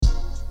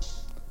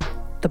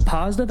The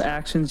positive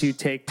actions you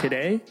take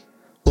today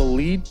will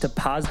lead to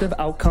positive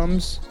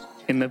outcomes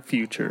in the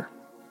future.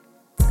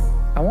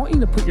 I want you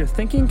to put your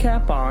thinking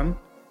cap on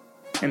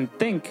and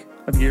think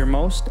of your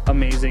most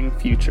amazing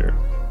future.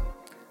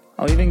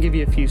 I'll even give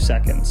you a few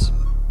seconds.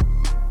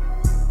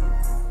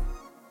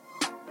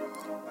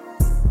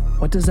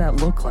 What does that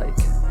look like?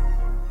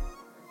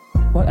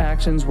 What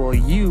actions will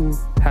you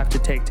have to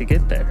take to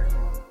get there?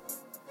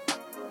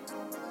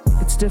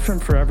 It's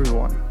different for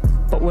everyone,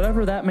 but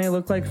whatever that may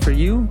look like for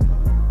you,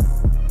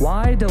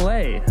 why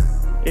delay?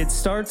 It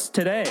starts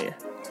today.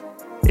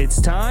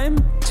 It's time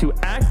to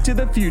act to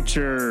the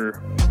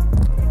future.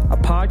 A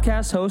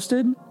podcast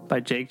hosted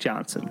by Jake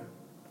Johnson.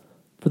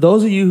 For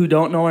those of you who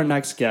don't know our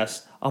next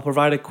guest, I'll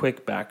provide a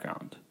quick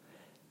background.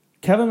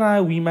 Kevin and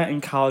I, we met in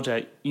college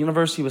at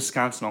University of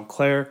Wisconsin-Eau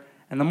Claire,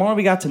 and the more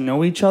we got to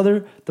know each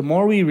other, the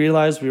more we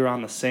realized we were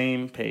on the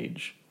same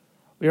page.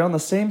 We were on the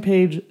same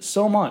page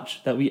so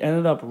much that we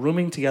ended up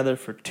rooming together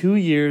for 2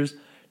 years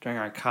during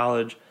our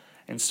college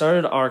and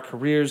started our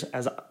careers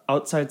as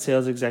outside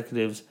sales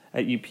executives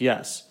at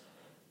UPS.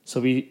 So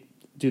we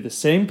do the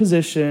same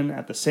position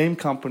at the same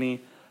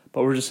company,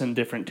 but we're just in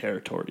different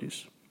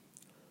territories.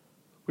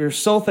 We are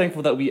so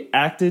thankful that we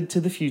acted to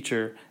the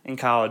future in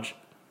college,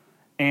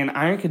 and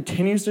iron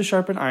continues to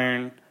sharpen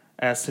iron,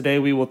 as today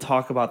we will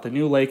talk about the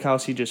new lake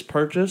house he just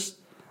purchased,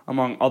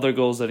 among other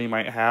goals that he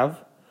might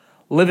have,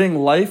 living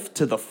life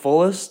to the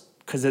fullest,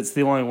 because it's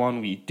the only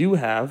one we do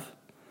have,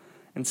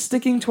 and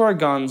sticking to our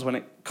guns when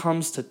it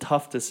comes to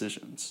tough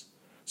decisions.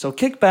 So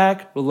kick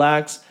back,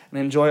 relax, and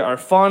enjoy our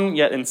fun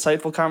yet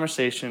insightful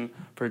conversation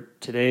for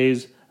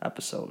today's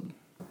episode.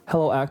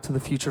 Hello, Act to the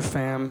Future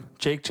fam.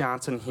 Jake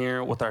Johnson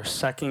here with our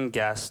second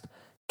guest,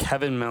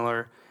 Kevin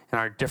Miller, in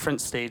our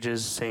Different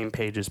Stages, Same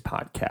Pages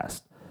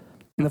podcast.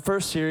 In the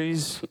first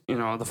series,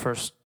 the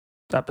first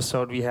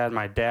episode, we had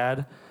my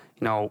dad.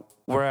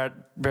 We're at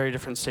very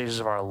different stages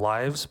of our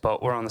lives,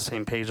 but we're on the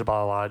same page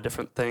about a lot of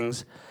different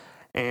things.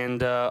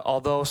 And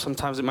although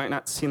sometimes it might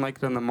not seem like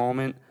it in the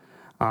moment,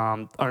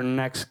 our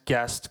next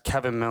guest,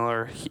 Kevin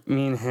Miller,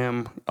 me and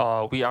him,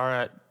 we are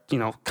at,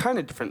 kind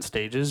of different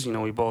stages.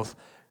 We both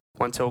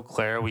went to Eau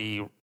Claire.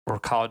 We were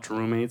college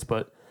roommates,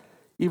 but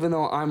even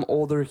though I'm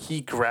older, he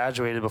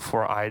graduated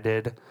before I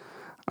did.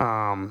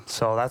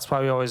 So that's why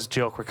we always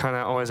joke. We're kind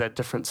of always at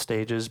different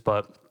stages,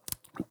 but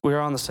we're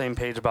on the same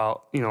page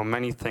about,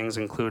 many things,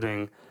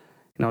 including,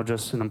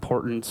 just an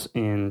importance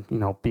in,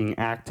 being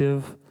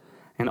active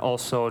and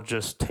also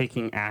just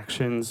taking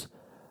actions,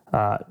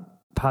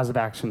 positive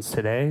actions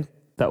today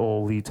that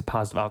will lead to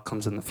positive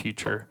outcomes in the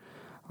future.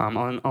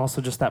 And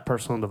also just that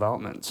personal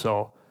development.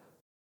 So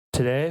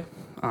today,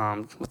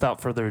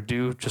 without further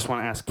ado, just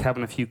want to ask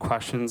Kevin a few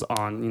questions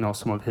on,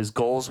 some of his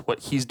goals, what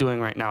he's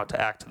doing right now to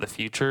act to the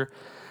future,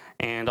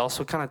 and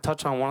also kind of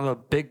touch on one of the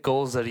big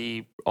goals that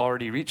he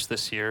already reached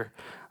this year,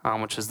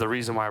 which is the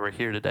reason why we're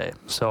here today.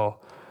 So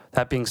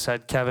that being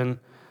said, Kevin,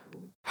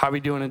 how are we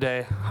doing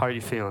today? How are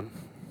you feeling?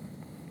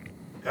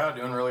 Yeah,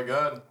 doing really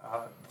good.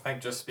 I think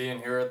just being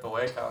here at the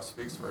lake house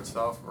speaks for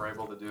itself. We're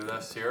able to do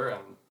this here,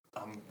 and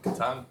I'm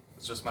content.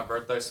 It's just my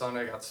birthday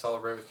Sunday. Got to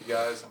celebrate with you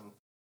guys, and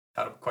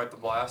had quite the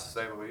blast, to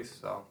say the least.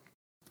 So,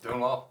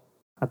 doing well.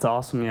 That's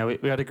awesome. Yeah,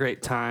 we had a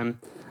great time.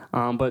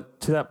 But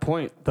to that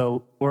point,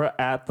 we're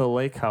at the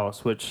lake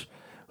house, which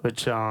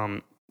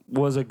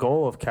was a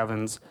goal of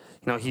Kevin's.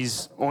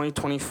 He's only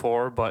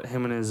 24, but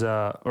him and his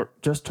or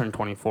just turned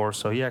 24,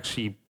 so he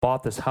actually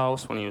bought this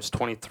house when he was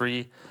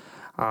 23.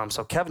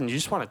 So Kevin, you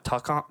just want to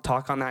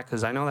talk on that,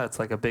 because I know that's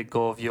like a big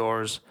goal of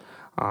yours,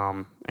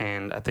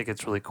 and I think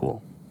it's really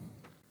cool.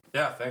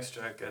 Yeah, thanks,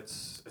 Jake.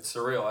 It's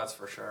surreal, that's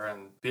for sure.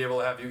 And be able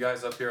to have you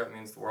guys up here, it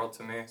means the world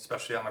to me,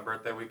 especially on my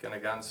birthday weekend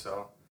again.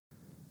 So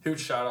huge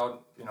shout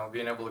out,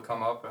 being able to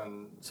come up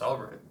and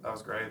celebrate. That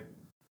was great.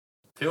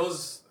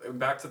 Feels,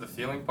 back to the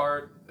feeling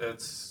part,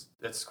 it's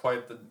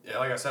quite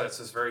like I said, it's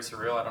just very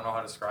surreal. I don't know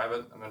how to describe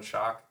it. I'm in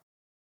shock.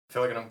 I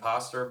feel like an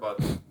imposter, but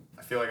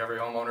I feel like every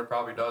homeowner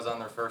probably does on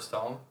their first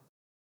home.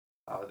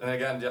 And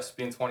again, just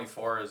being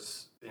 24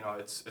 is,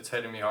 it's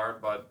hitting me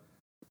hard, but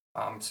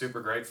I'm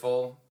super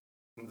grateful.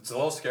 It's a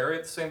little scary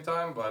at the same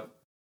time, but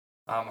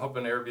I'm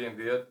hoping to Airbnb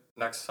it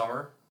next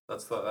summer.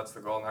 That's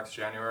the goal, next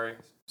January.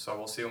 So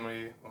we'll see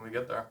when we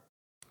get there.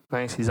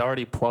 Nice. He's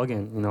already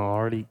plugging,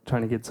 already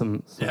trying to get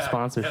some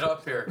sponsorship. Get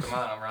up here. Come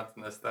on, I'm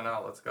renting this thing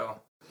out. Let's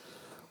go.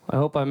 I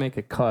hope I make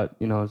a cut,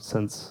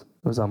 since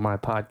it was on my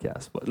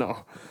podcast. But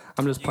no,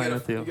 I'm just playing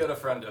with you. You get a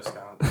friend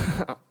discount.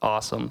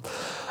 Awesome.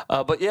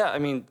 But yeah,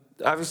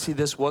 obviously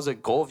this was a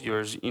goal of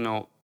yours.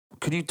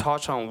 Could you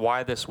touch on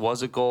why this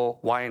was a goal,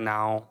 why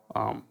now,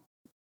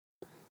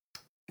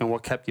 and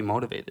what kept you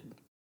motivated?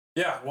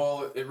 Yeah,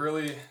 well, it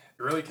really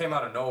came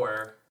out of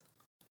nowhere,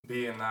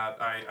 being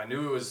that I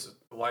knew it was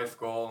a life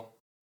goal.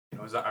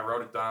 I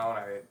wrote it down.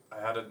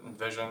 I had it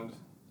envisioned,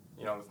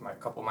 with a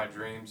couple of my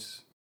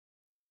dreams.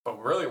 But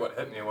really what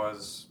hit me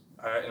was,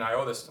 and I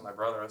owe this to my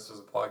brother. This is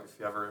a plug. If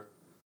you ever,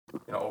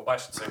 I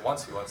should say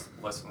once he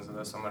listens to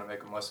this, I'm going to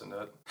make him listen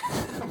to it.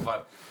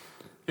 But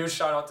huge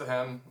shout out to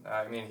him.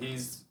 I mean,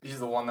 he's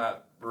the one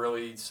that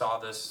really saw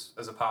this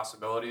as a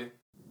possibility.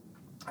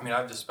 I mean,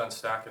 I've just been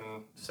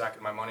stacking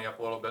my money up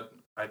a little bit.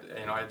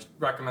 I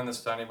recommend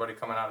this to anybody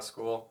coming out of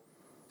school.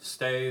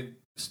 Stay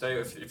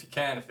if you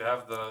can, if you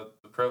have the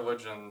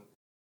privilege and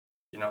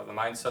the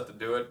mindset to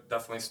do it.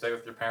 Definitely stay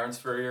with your parents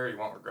for a year. You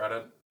won't regret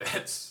it.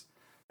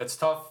 It's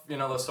tough,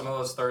 some of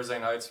those Thursday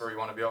nights where you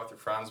want to be out with your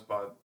friends,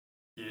 but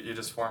you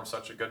just form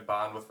such a good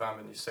bond with them,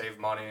 and you save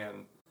money,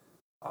 and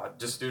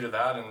just due to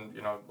that, and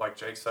like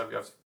Jake said, we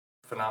have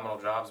phenomenal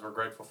jobs we're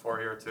grateful for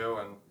here too,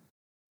 and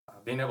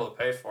being able to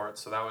pay for it.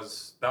 So that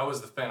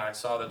was the thing. I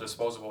saw the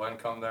disposable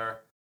income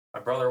there. My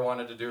brother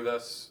wanted to do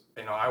this.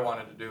 I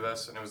wanted to do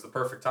this, and it was the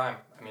perfect time.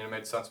 I mean, it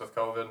made sense with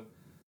COVID.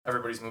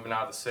 Everybody's moving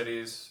out of the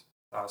cities,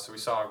 so we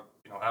saw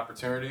an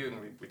opportunity, and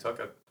we took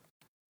it.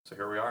 So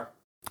here we are.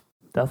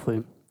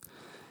 Definitely.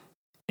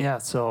 Yeah.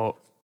 So,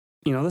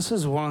 this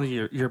is one of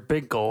your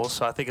big goals.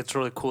 So I think it's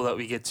really cool that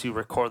we get to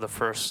record the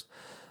first,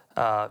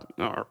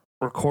 or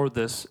record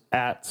this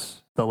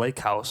at the lake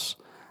house.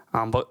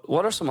 But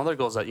what are some other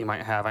goals that you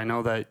might have? I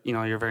know that,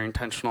 you're very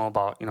intentional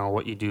about,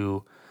 what you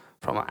do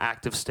from an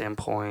active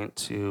standpoint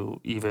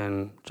to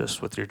even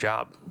just with your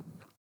job.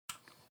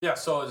 Yeah,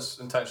 so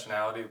just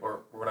intentionality,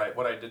 or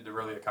what I did to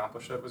really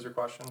accomplish it was your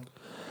question?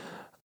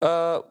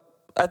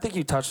 I think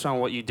you touched on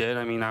what you did.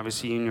 I mean,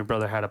 obviously, you and your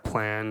brother had a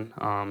plan.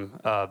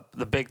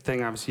 The big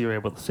thing, obviously, you were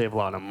able to save a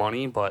lot of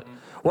money. But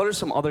what are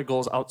some other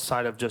goals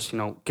outside of just,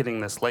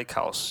 getting this lake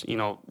house?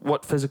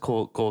 What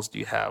physical goals do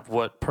you have?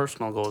 What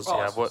personal goals do you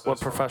have? What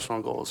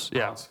professional goals?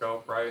 Yeah.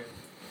 Scope, right?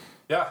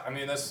 Yeah, I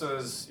mean, this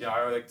is,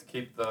 I would like to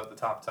keep the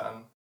top 10.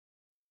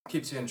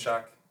 Keeps you in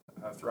check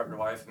throughout your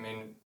life. I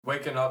mean,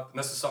 waking up, and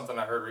this is something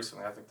I heard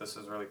recently. I think this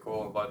is really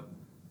cool, but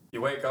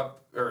you wake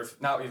up, or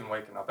if not even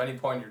waking up, any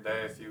point in your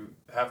day, if you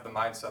have the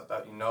mindset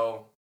that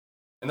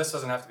and this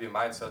doesn't have to be a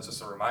mindset, it's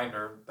just a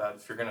reminder that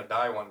if you're going to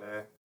die one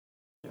day,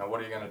 what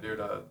are you going to do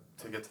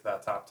to get to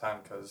that top 10?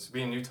 Because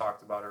me and you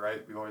talked about it,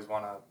 right? We always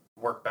want to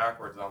work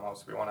backwards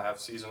almost. We want to have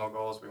seasonal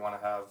goals. We want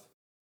to have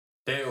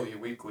daily,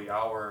 weekly,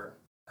 hour,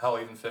 hell,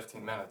 even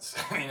 15 minutes.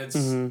 I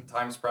mean,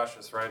 time's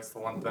precious, right? It's the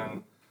one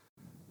thing,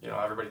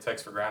 everybody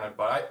takes for granted.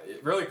 But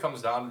it really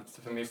comes down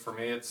to me,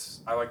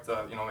 I like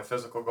my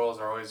physical goals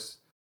are always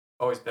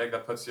big.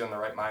 That puts you in the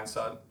right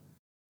mindset.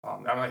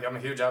 I'm a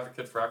huge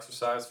advocate for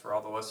exercise. For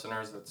all the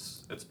listeners,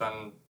 it's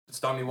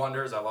done me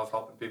wonders. I love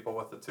helping people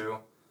with it too,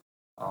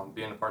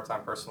 being a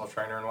part-time personal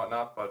trainer and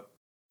whatnot. But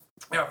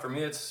yeah, for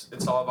me,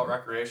 it's all about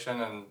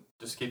recreation and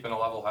just keeping a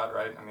level head,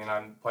 right? I mean,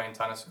 I'm playing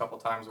tennis a couple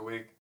times a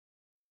week.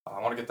 I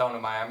want to get down to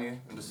Miami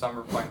in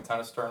December, playing a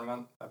tennis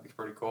tournament. That'd be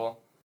pretty cool.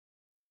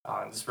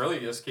 And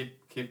just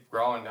keep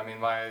growing. I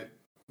mean,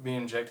 me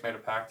and Jake made a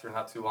pact here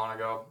not too long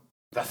ago.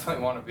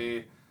 Definitely want to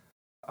be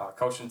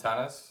coaching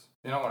tennis,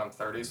 when I'm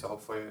 30. So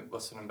hopefully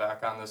listening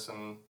back on this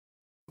in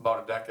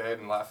about a decade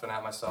and laughing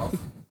at myself.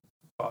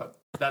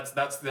 But that's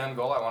the end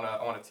goal. I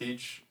want to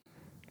teach,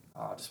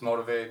 just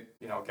motivate,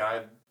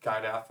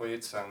 guide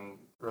athletes, and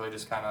really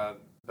just kind of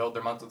build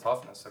their mental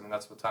toughness. I mean,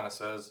 that's what tennis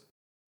is.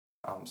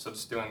 So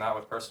just doing that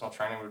with personal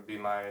training would be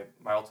my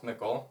ultimate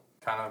goal,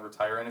 kind of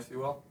retiring, if you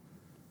will.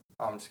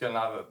 Just getting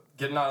out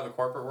of the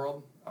corporate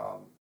world.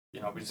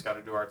 We just got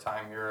to do our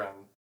time here, and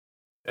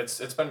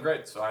it's been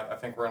great. So I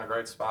think we're in a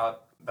great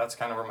spot. That's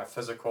kind of where my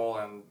physical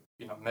and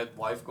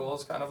midlife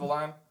goals kind of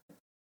align.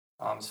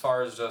 As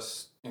far as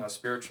just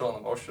spiritual and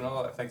emotional,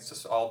 I think it's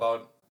just all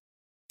about,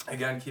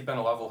 again, keeping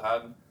a level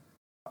head.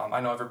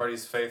 I know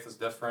everybody's faith is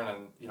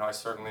different, and I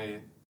certainly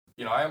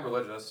I am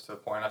religious to a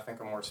point. I think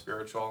I'm more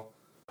spiritual.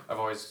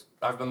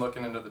 I've been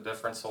looking into the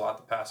difference a lot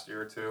the past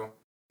year or two,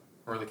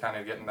 really kind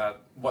of getting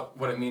that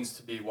what it means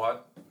to be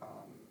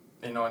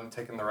and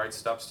taking the right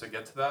steps to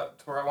get to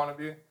where I want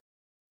to be.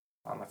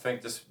 I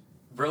think just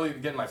really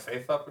getting my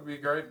faith up would be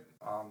great.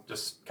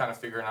 Just kind of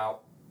figuring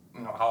out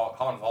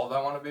how involved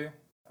I want to be.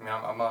 I mean,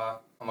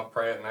 I'm a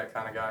pray at night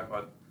kind of guy,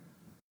 but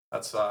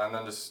that's and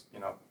then just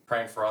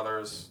praying for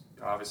others.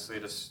 Obviously,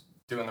 just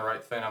doing the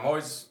right thing.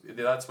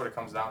 That's what it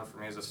comes down to for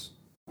me, is just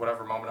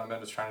whatever moment I'm in,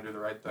 just trying to do the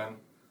right thing.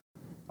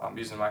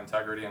 Using my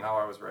integrity and how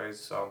I was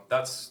raised. So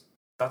that's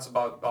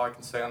about all I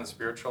can say on the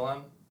spiritual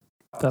end,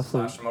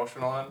 /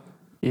 emotional end.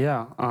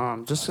 Yeah.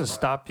 Just to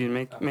stop you,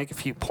 make a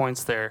few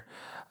points there.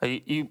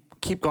 You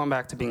keep going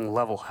back to being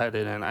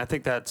level-headed, and I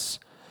think that's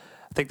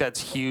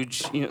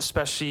huge.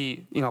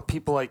 Especially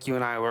people like you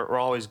and I, we're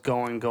always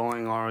going,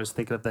 always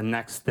thinking of the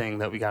next thing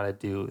that we got to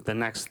do, the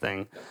next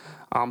thing.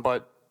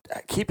 But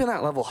keeping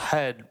that level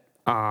head,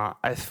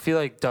 I feel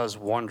like does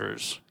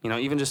wonders.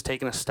 Even just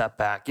taking a step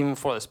back, even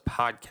before this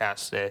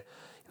podcast today,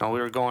 we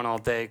were going all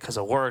day because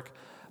of work,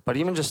 but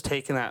even just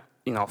taking that,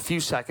 a few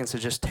seconds to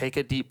just take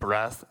a deep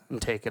breath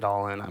and take it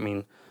all in. I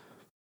mean,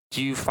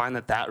 do you find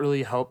that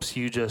really helps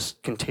you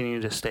just continue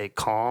to stay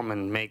calm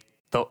and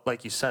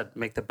like you said,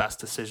 make the best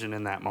decision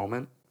in that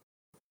moment?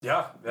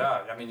 Yeah.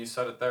 I mean, you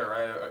said it there,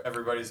 right?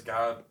 Everybody's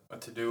got a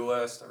to-do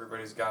list.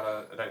 Everybody's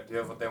got an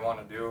idea of what they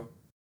want to do.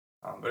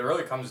 But it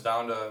really comes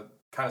down to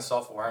kind of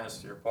self-awareness,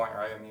 to your point,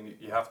 right? I mean,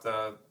 you got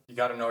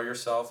to know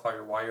yourself, how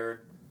you're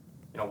wired,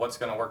 what's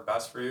going to work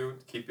best for you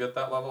to keep you at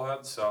that level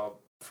head. So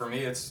for me,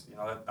 it's,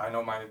 I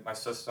know my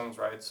systems,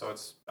 right? So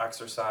it's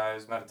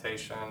exercise,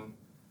 meditation,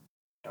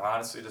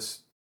 honestly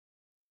just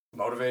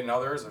motivating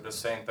others or just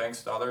saying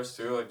thanks to others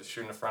too, like just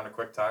shooting a friend a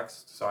quick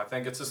text. So I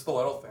think it's just the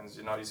little things,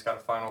 you just got to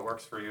find what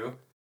works for you.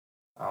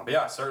 But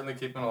yeah, certainly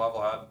keeping a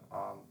level head.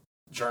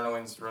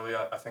 Journaling's really,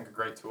 I think, a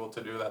great tool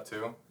to do that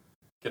too.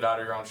 Get out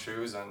of your own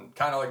shoes, and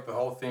kind of like the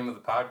whole theme of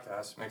the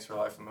podcast, makes your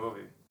life a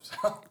movie.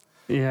 So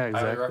yeah,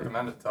 exactly. I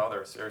recommend it to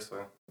others,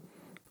 seriously.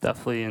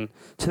 Definitely. And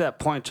to that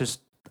point,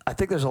 I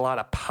think there's a lot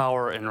of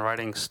power in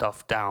writing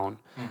stuff down.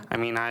 I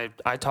mean, I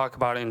talk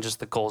about it in just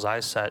the goals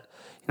I set.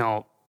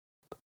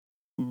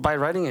 By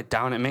writing it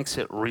down, it makes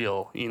it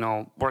real.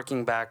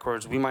 Working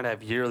backwards, we might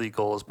have yearly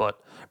goals, but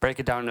break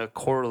it down to a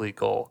quarterly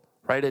goal.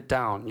 Write it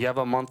down. You have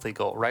a monthly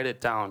goal, write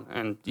it down.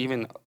 And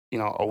even,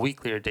 a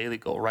weekly or daily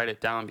goal, write it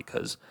down,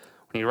 because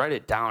when you write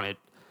it down,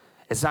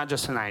 it's not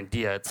just an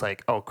idea. It's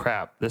like, oh,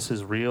 crap, this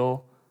is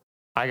real.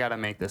 I got to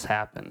make this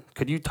happen.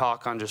 Could you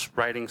talk on just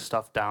writing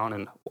stuff down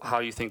and how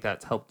you think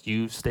that's helped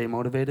you stay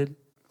motivated?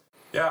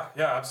 Yeah,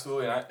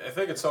 absolutely. And I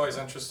think it's always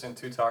interesting,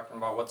 too, talking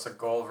about what's a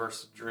goal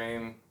versus a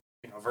dream,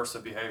 versus a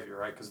behavior,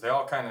 right? Because they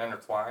all kind of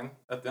intertwine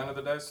at the end of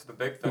the day. So the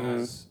big thing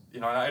is,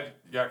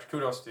 and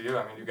kudos to you.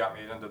 I mean, you got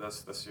me into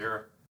this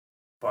year.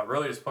 But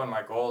really just putting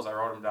my goals, I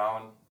wrote them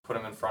down, put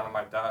them in front of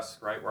my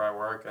desk, right where I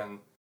work. And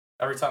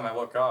every time I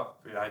look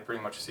up, I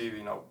pretty much see,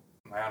 am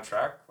I on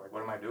track? Like,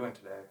 what am I doing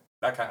today?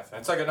 That kind of thing.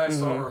 It's like a nice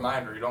little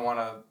reminder. You don't want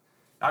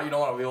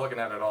to be looking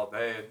at it all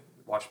day,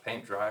 watch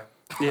paint dry.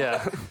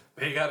 Yeah.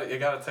 But you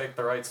gotta take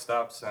the right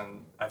steps,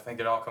 and I think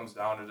it all comes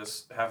down to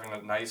just having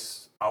a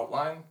nice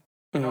outline.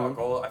 A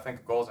goal. I think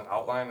a goal is an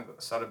outline,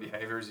 a set of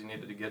behaviors you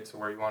needed to get to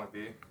where you want to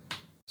be.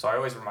 So I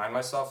always remind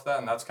myself of that,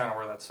 and that's kind of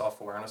where that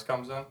self-awareness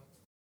comes in.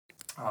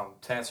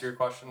 To answer your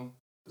question,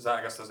 does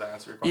that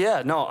answer your question?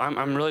 Yeah, no,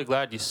 I'm really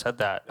glad you said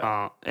that.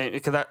 Yeah.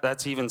 Because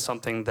that's even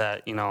something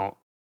that,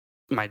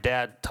 my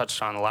dad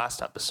touched on the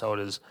last episode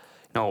is,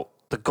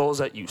 the goals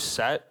that you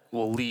set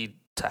will lead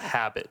to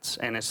habits,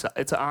 and it's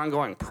an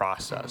ongoing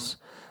process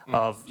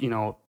of,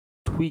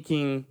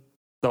 tweaking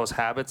those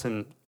habits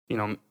and,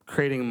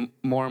 creating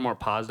more and more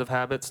positive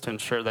habits to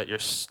ensure that you're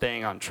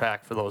staying on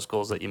track for those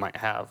goals that you might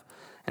have.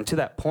 And to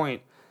that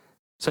point,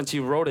 since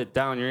you wrote it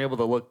down, you're able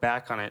to look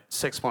back on it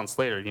 6 months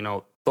later.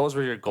 Those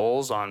were your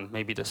goals on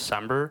maybe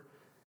December,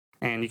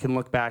 and you can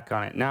look back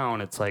on it now,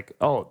 and it's like,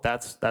 oh,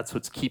 that's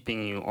what's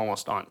keeping you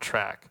almost on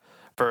track.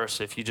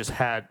 Versus if you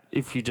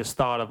just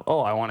thought of,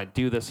 oh, I want to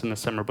do this in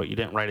December, but you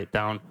didn't write it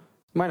down,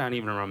 you might not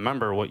even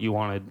remember what you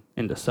wanted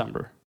in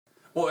December.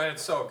 Well, and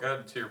it's so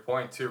good to your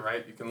point too,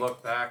 right? You can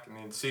look back. I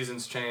mean,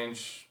 seasons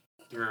change,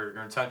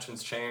 your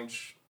intentions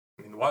change.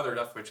 I mean, the weather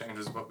definitely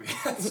changes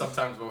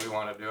sometimes what we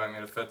want to do. I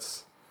mean, if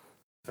it's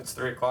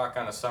 3:00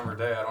 on a summer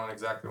day, I don't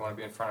exactly want to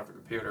be in front of a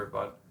computer,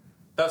 but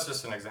that's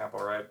just an example,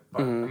 right?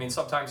 But I mean,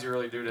 sometimes you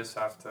really do just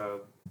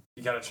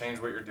you got to change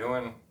what you're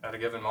doing at a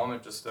given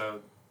moment just to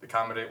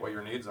accommodate what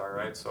your needs are,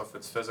 right? So if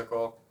it's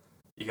physical,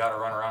 you got to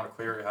run around to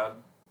clear your head,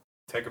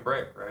 take a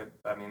break, right?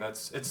 I mean,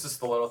 it's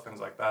just the little things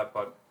like that,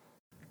 but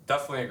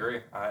definitely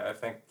agree. I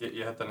think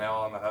you hit the nail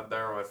on the head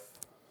there with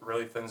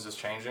really things just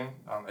changing.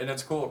 And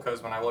it's cool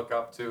because when I look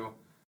up to,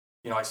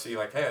 I see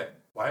like, hey,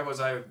 why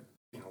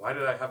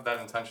did I have that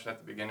intention at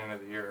the beginning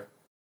of the year?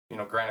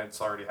 Granted,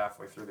 it's already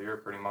halfway through the year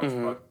pretty much,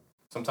 but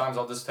sometimes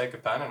I'll just take a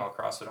pen and I'll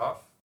cross it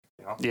off,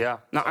 Yeah.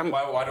 No, so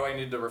why do I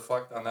need to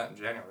reflect on that in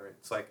January?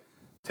 It's like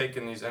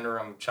taking these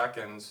interim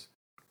check-ins,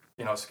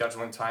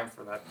 scheduling time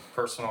for that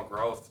personal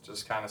growth,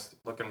 just kind of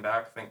looking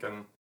back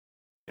thinking,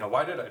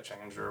 why did I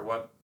change, or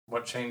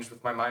what changed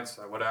with my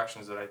mindset? What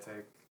actions did I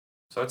take?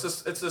 So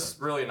it's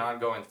just really an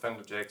ongoing thing,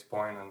 to Jake's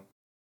point,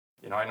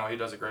 and I know he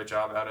does a great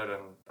job at it,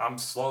 and I'm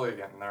slowly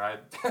getting there.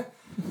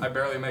 I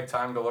barely make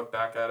time to look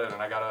back at it,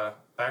 and I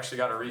actually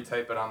gotta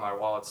retape it on my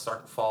wall. It's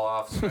starting to fall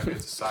off, so maybe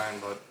it's a sign.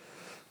 But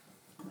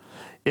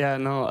yeah,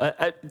 no.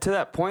 To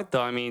that point,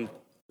 though, I mean,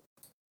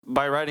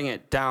 by writing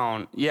it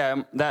down,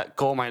 yeah, that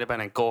goal might have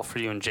been a goal for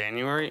you in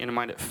January, and it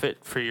might have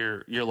fit for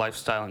your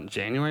lifestyle in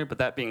January. But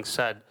that being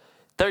said,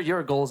 they're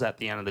your goals at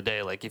the end of the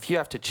day. Like, if you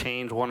have to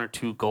change one or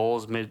two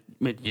goals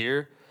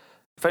mid-year,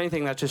 if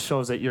anything, that just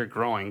shows that you're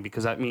growing,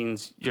 because that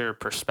means your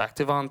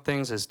perspective on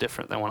things is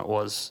different than when it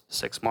was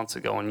 6 months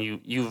ago, and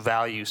you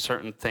value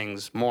certain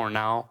things more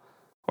now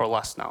or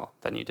less now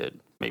than you did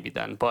maybe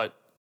then. But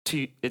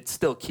it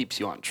still keeps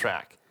you on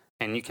track,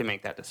 and you can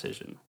make that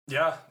decision.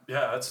 Yeah,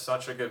 that's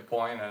such a good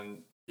point.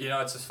 And,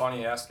 it's just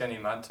funny, you ask any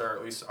mentor,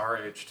 at least our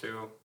age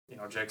too,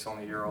 Jake's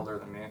only a year older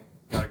than me.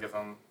 Gotta give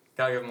him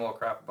a little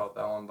crap about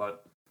that one.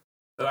 But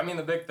I mean,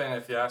 the big thing,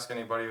 if you ask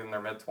anybody in their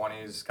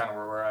mid-20s, kind of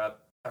where we're at,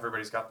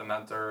 everybody's got the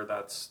mentor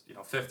that's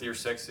 50 or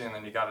 60, and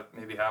then you got to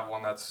maybe have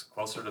one that's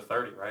closer to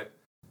 30, right?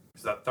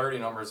 Because that 30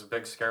 number is a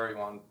big scary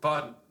one.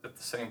 But at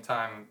the same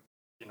time,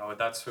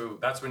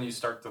 that's when you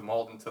start to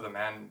mold into the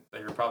man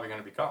that you're probably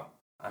going to become.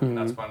 I mean,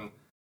 that's when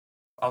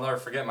I'll never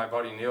forget my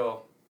buddy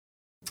Neil.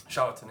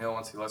 Shout out to Neil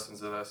once he listens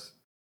to this.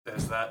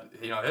 Is that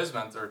his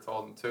mentor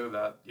told him too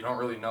that you don't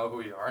really know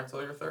who you are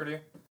until you're 30.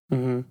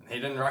 He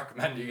didn't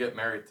recommend you get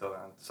married till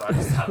then. So I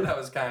just thought that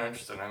was kind of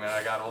interesting. I mean,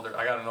 I got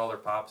an older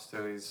pops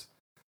too. He's,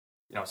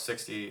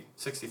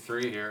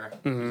 63 here.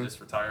 He's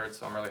just retired,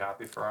 so I'm really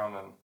happy for him.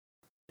 And,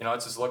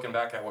 it's just looking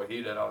back at what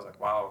he did, I was like,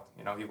 wow,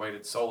 he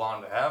waited so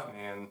long to have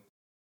me, and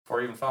before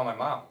he even found my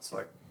mom. It's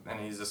like, and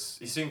he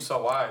seems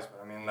so wise,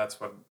 but I mean, that's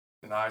what,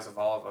 in the eyes of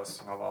all of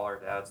us, of all our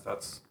dads,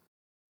 that's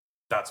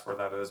where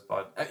that is.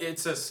 But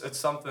it's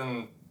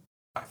something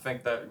I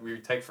think that we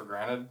take for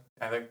granted.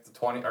 I think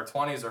our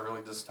 20s are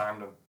really just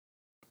time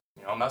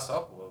to, mess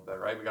up a little bit,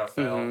 right? We got to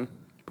fail.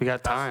 We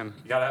got time.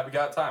 We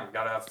got time. You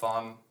got to have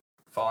fun,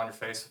 fall on your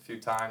face a few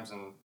times,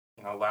 and,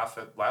 laugh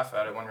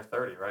at it when you're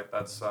 30, right?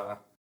 That's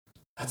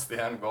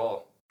the end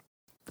goal.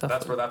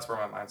 Definitely. That's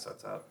where my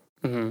mindset's at.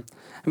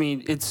 I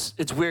mean,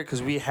 it's weird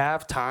because we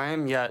have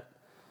time, yet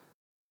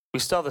we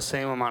still have the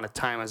same amount of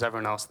time as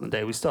everyone else in the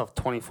day. We still have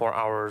 24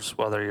 hours,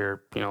 whether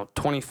you're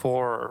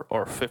 24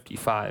 or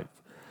 55.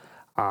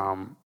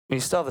 We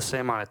still have the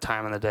same amount of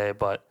time in the day,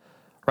 but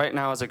right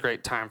now is a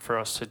great time for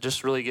us to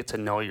just really get to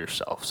know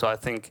yourself. So I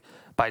think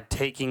by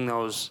taking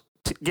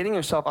getting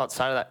yourself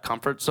outside of that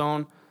comfort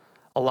zone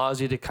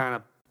allows you to kind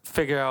of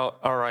figure out,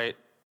 all right,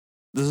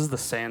 this is the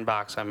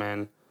sandbox I'm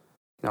in.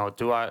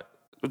 Do I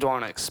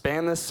want to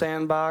expand this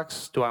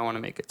sandbox? Do I want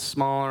to make it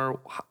smaller?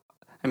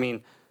 I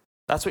mean,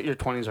 that's what your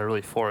 20s are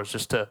really for, is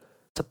just to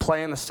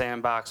play in the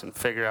sandbox and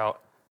figure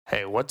out,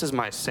 hey, what does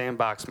my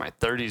sandbox, my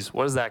 30s,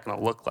 what is that going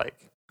to look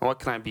like? And what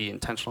can I be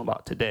intentional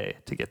about today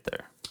to get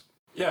there?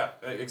 Yeah,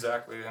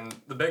 exactly. And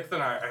the big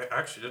thing, I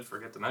actually did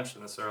forget to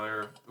mention this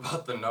earlier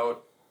about the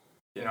note.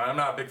 I'm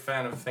not a big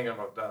fan of thinking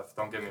about death,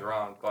 don't get me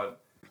wrong,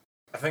 but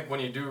I think when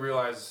you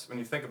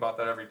think about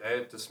that every day,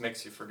 it just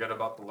makes you forget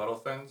about the little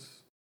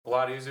things a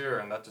lot easier,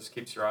 and that just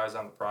keeps your eyes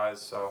on the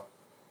prize. So,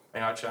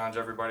 I challenge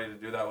everybody to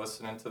do that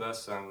listening to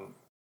this and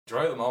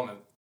enjoy the moment.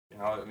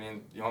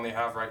 You only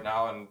have right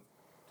now, and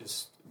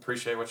just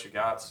appreciate what you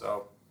got.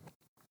 So,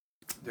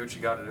 do what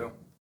you got to do.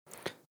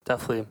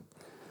 Definitely.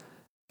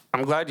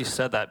 I'm glad you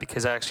said that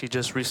because I actually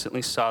just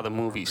recently saw the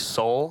movie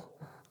Soul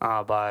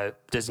by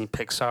Disney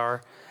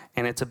Pixar,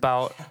 and it's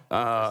about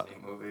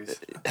Disney movies.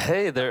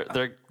 Hey,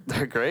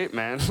 they're great,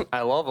 man.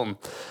 I love them,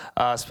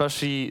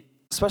 especially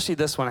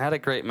this one. It had a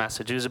great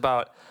message. It was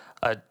about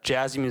a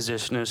jazzy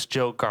musicianist,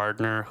 Joe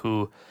Gardner,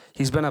 who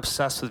he's been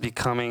obsessed with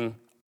becoming,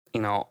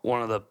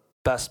 one of the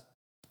best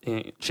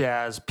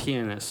jazz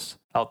pianists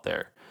out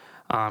there.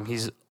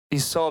 He's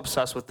so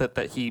obsessed with it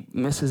that he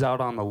misses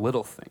out on the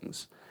little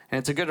things. And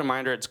it's a good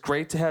reminder. It's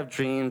great to have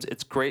dreams.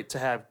 It's great to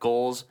have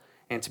goals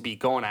and to be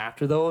going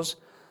after those.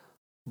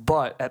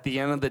 But at the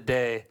end of the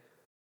day,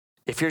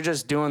 if you're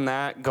just doing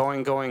that,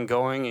 going,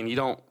 and you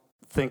don't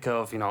think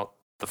of,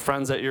 the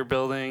friends that you're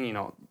building,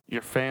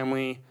 your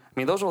family, I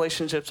mean, those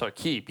relationships are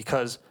key,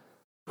 because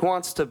who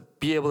wants to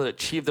be able to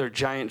achieve their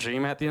giant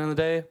dream at the end of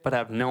the day, but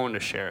have no one to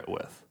share it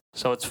with?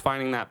 So it's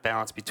finding that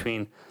balance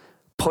between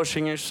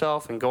pushing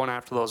yourself and going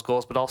after those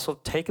goals, but also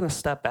taking a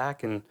step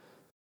back and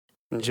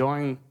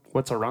enjoying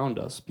what's around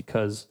us,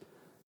 because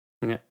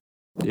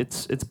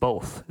it's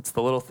both. It's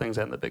the little things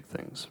and the big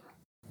things.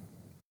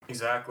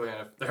 Exactly,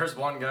 and if there's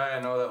one guy I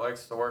know that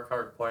likes to work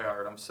hard, play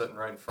hard, I'm sitting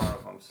right in front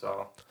of him.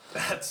 So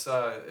that's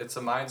it's a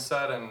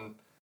mindset and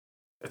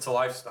it's a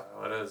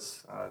lifestyle. It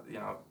is,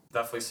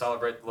 definitely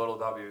celebrate the little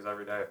W's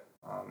every day.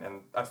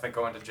 And I think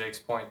going to Jake's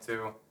point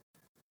too,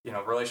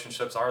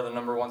 relationships are the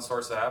number one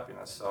source of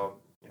happiness. So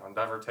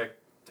never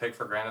take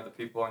for granted the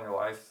people in your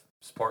life.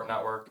 Support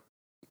network,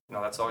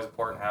 that's always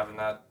important. Having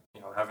that,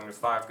 having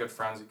 5 good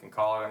friends you can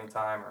call at any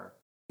time, or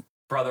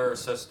brother or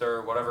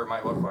sister, whatever it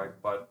might look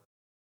like, but.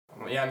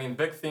 Yeah,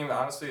 big theme,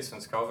 honestly,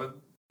 since COVID,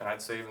 and I'd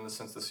say even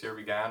since this year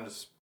began,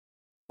 just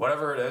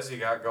whatever it is you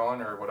got going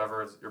or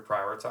whatever you're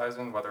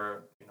prioritizing,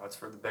 whether, it's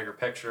for the bigger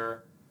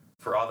picture,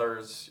 for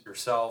others,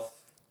 yourself,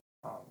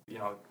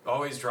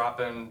 always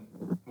drop in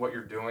what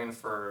you're doing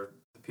for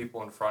the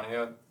people in front of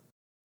you,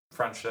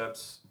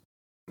 friendships,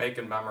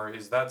 making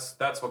memories. That's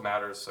what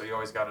matters. So you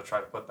always got to try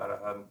to put that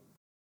ahead,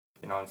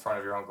 in front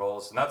of your own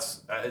goals. And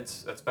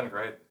it's been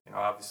great.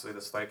 Obviously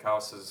this lake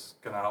house is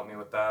going to help me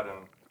with that,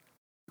 and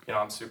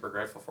I'm super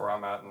grateful for where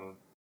I'm at, and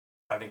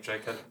I think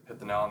Jake hit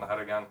the nail on the head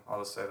again. I'll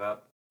just say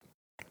that.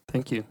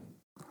 Thank you.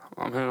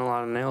 I'm hitting a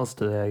lot of nails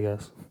today, I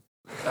guess.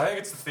 I think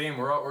it's the theme.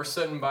 We're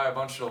sitting by a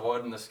bunch of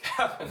wood in this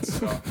cabin,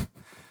 so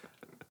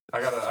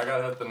I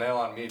gotta hit the nail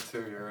on me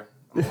too.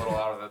 I'm a little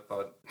out of it,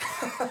 but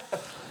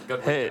good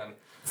hey, weekend.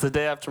 It's the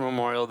day after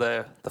Memorial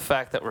Day. The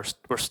fact that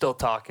we're still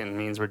talking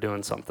means we're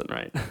doing something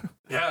right.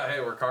 Yeah, hey,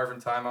 we're carving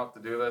time out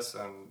to do this,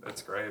 and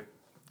it's great.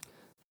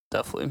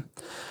 Definitely.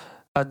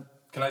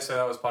 Can I say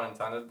that was pun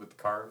intended with the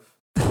carve?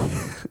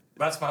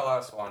 That's my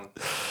last one.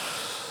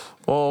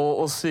 Well,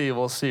 we'll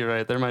see,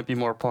 right? There might be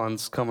more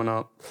puns coming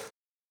up.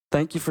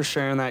 Thank you for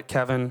sharing that,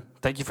 Kevin.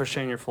 Thank you for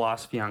sharing your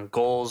philosophy on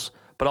goals,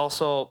 but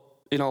also,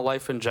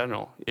 life in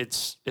general.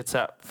 It's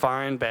that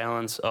fine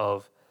balance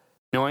of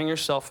knowing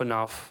yourself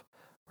enough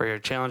where you're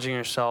challenging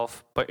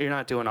yourself, but you're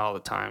not doing it all the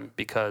time,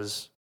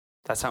 because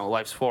that's not what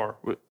life's for.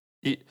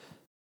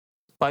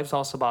 Life's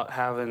also about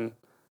having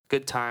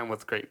good time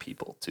with great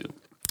people too.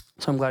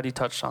 So I'm glad you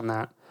touched on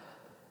that.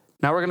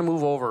 Now we're going to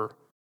move over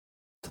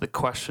to the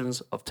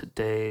questions of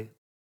today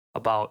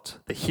about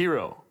the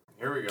hero.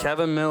 Here we go.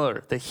 Kevin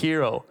Miller, the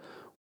hero.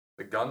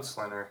 The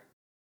gunslinger.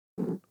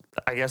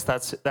 I guess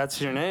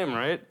that's your name,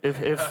 right?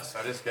 Yes,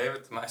 I just gave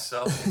it to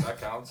myself. If that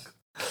counts.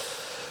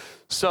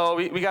 So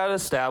we got it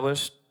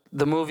established.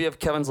 The movie of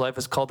Kevin's life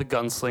is called The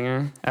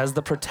Gunslinger. As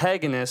the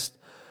protagonist,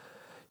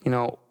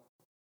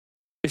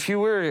 if you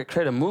were to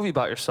create a movie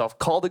about yourself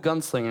called The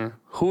Gunslinger,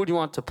 who would you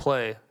want to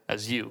play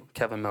as you,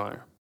 Kevin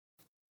Miller?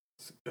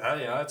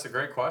 That's a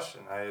great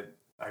question. I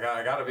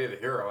got to be the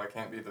hero. I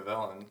can't be the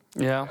villain.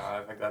 Yeah.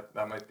 I think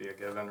that might be a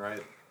given,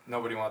 right?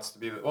 Nobody wants to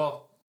be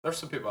there's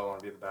some people that want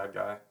to be the bad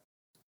guy.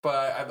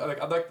 But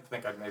I'd like to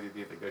think I'd maybe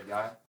be the good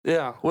guy.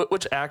 Yeah.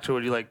 Which actor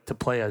would you like to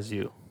play as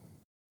you?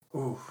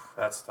 Ooh,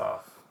 that's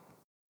tough.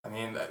 I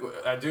mean,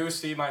 I do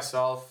see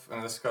myself,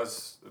 and this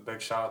goes a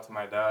big shout out to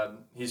my dad.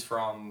 He's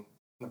from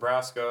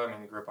Nebraska. I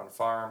mean, he grew up on a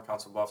farm,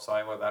 Council Bluffs,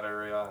 Iowa, that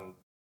area. And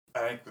I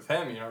think with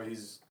him,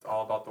 he's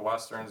all about the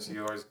Westerns. He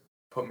always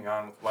put me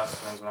on with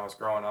Westerns when I was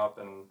growing up.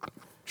 And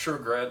True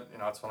Grit,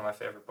 it's one of my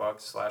favorite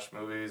books /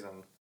 movies.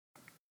 And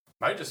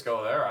might just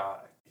go there. I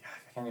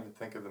can't even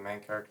think of the main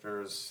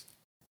characters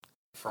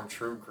from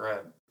True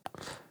Grit.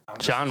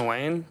 John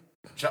Wayne?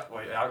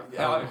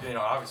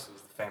 Obviously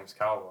he's the famous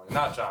cowboy.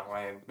 Not John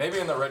Wayne. Maybe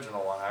in the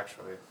original one,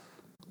 actually.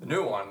 The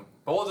new one.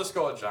 But we'll just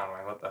go with John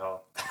Wayne. What the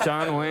hell?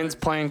 John Wayne's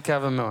playing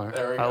Kevin Miller.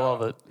 There we go. I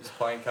love it. He's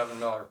playing Kevin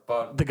Miller.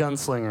 But The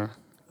Gunslinger.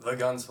 The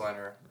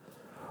Gunslinger.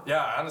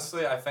 Yeah,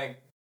 honestly, I think,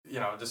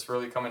 just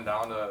really coming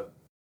down to,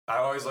 I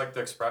always like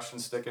the expression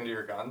sticking to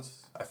your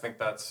guns. I think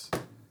that's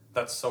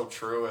so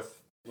true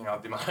with, the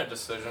amount of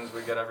decisions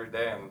we get every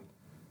day. And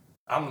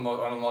I'm one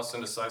of the most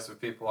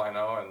indecisive people I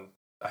know, and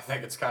I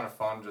think it's kind of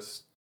fun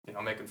just,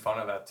 making fun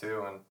of that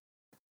too. And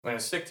when you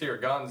stick to your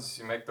guns,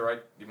 you make the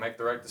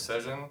right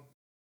decision.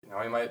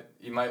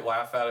 You might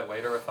laugh at it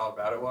later with how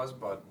bad it was,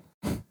 but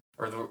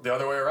or the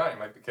other way around, you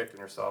might be kicking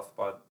yourself.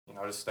 But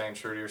just staying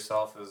true to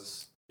yourself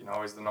is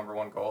always the number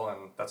one goal,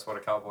 and that's what a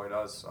cowboy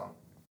does. So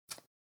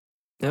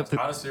Yep. it's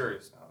not a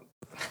serious note.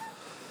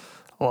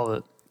 Love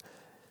it.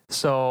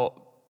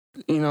 So,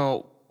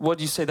 would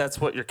you say that's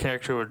what your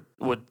character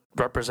would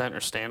represent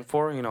or stand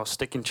for?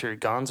 Sticking to your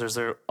guns, or is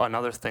there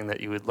another thing that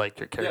you would like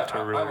your character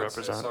to really I would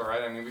represent? say so,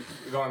 right? I mean,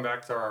 going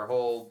back to our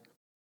whole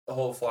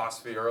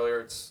philosophy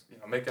earlier, it's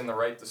making the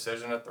right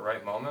decision at the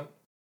right moment,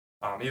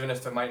 even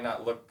if it might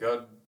not look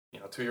good.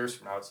 2 years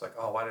from now, it's like,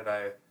 oh, why did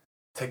I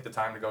take the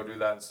time to go do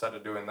that instead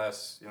of doing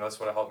this? That's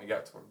what helped me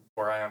get to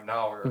where I am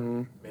now,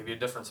 or maybe a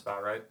different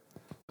spot, right?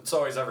 It's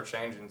always ever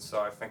changing, so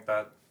I think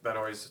that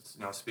always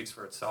speaks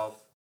for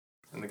itself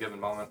in the given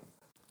moment.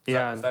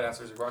 Yeah. If that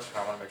answers your question,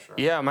 I want to make sure.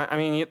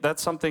 Yeah,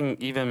 that's something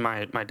even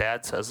my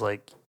dad says,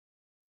 like,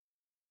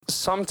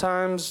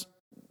 sometimes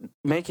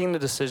making the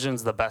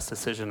decision's the best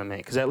decision to make,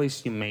 because at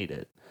least you made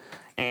it.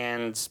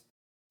 And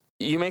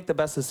you make the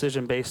best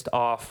decision based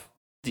off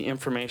the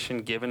information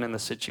given in the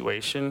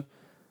situation.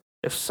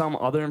 If some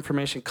other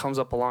information comes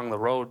up along the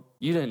road,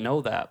 you didn't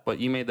know that, but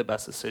you made the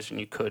best decision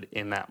you could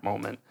in that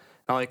moment.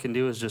 And all you can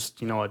do is just,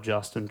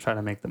 adjust and try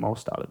to make the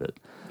most out of it.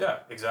 Yeah,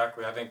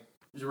 exactly. I think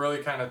you're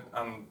really kind of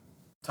on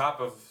top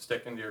of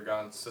sticking to your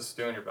guns, just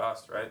doing your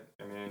best, right?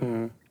 I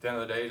mean, at the end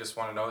of the day, you just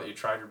want to know that you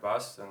tried your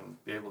best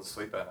and be able to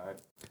sleep at night.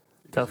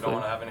 Because you don't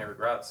want to have any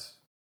regrets.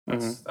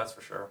 That's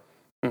for sure.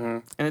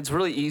 And it's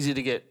really easy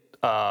to get,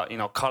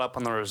 caught up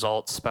on the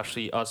results,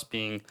 especially us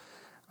being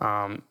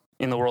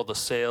in the world of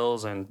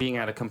sales and being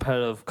at a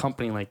competitive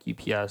company like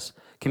UPS.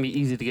 It can be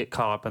easy to get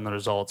caught up in the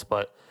results.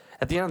 But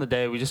at the end of the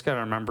day, we just got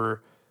to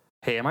remember,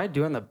 hey, am I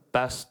doing the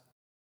best?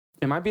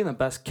 Am I being the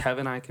best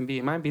Kevin I can be?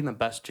 Am I being the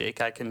best Jake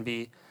I can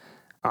be?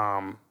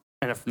 And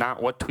if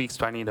not, what tweaks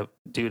do I need to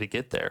do to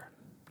get there?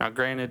 Now,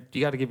 granted,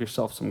 you got to give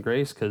yourself some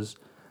grace because,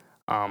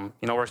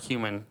 we're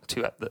human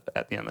too at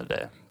the end of the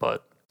day.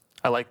 But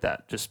I like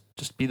that. Just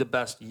be the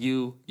best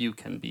you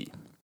can be.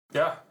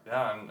 Yeah,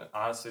 and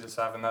honestly, just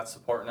having that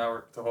support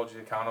network to hold you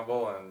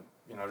accountable and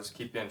just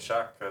keep you in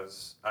check.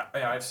 Because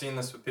I've seen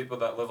this with people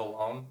that live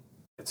alone.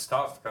 It's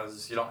tough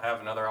because you don't have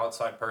another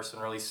outside person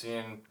really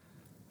seeing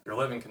your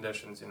living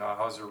conditions.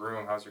 How's your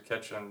room? How's your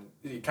kitchen?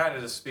 It kind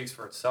of just speaks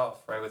for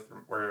itself, right, with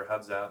where your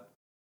head's at.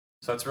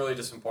 So it's really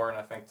just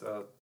important, I think,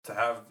 to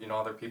have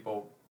other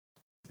people,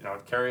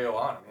 carry you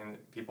along. I mean,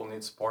 people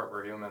need support.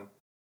 We're human,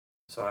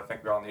 so I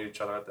think we all need each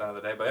other at the end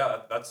of the day. But yeah,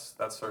 that's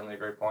certainly a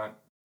great point.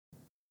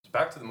 So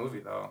back to the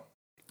movie, though.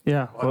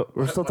 Yeah,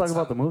 we're still talking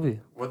about the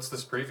movie. What's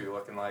this preview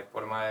looking like?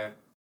 What am I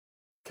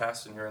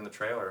casting here in the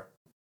trailer?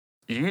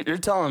 You're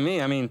telling me.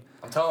 I mean,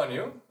 I'm telling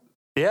you.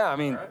 Yeah, I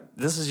mean, right.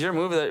 This is your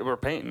movie that we're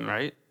painting,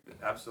 right?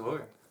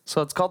 Absolutely.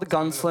 So it's called The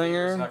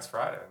Gunslinger. Next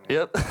Friday.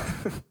 Yep.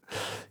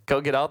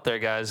 Go get out there,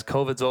 guys.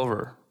 COVID's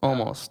over.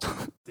 Almost.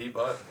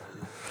 D-Bud.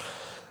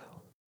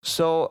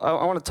 So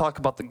I want to talk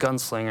about The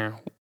Gunslinger.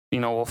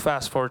 We'll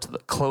fast forward to the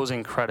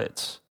closing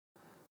credits.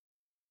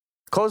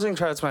 Closing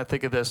credits, when I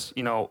think of this,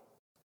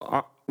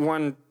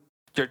 when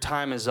your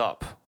time is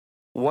up,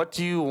 what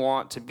do you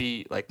want to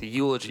be like the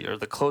eulogy or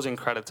the closing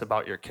credits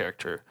about your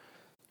character?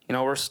 You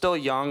know, we're still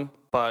young,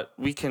 but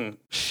we can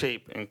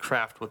shape and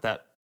craft what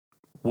that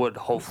would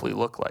hopefully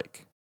look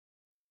like.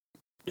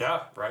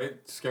 Yeah, right.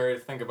 It's scary to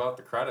think about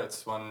the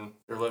credits when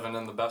you're living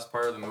in the best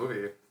part of the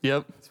movie,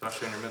 Yep.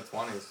 especially in your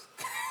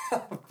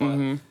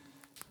mid-20s.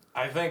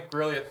 I think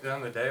really at the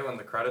end of the day when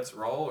the credits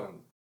roll and,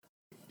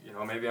 you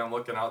know, maybe I'm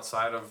looking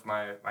outside of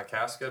my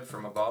casket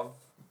from above,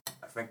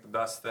 I think the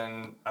best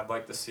thing I'd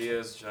like to see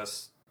is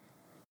just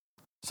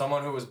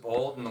someone who was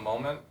bold in the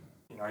moment.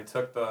 You know, he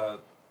took the,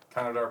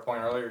 kind of to our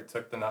point earlier, he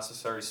took the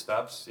necessary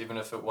steps, even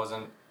if it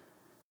wasn't,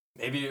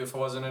 maybe if it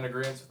wasn't in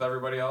agreement with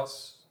everybody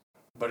else,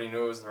 but he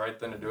knew it was the right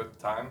thing to do at the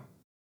time.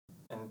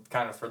 And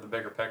kind of for the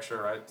bigger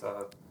picture, right?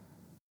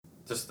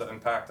 Just to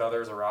impact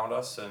others around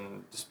us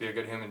and just be a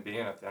good human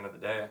being at the end of the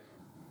day.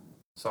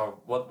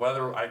 So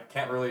whether I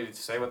can't really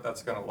say what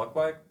that's going to look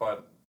like,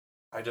 but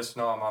I just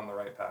know I'm on the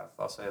right path.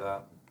 I'll say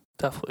that.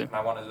 Definitely. And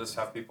I want to just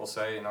have people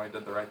say, you know, he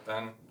did the right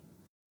thing.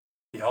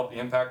 He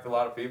impacted a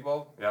lot of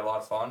people. He had a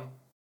lot of fun.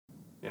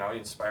 You know, he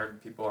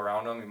inspired people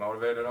around him. He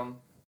motivated them.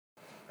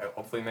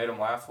 Hopefully made them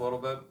laugh a little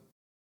bit.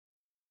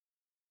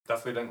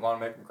 Definitely didn't want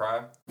to make them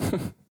cry.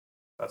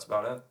 That's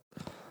about it.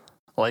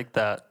 I like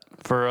that.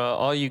 For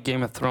all you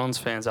Game of Thrones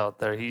fans out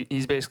there,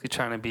 he's basically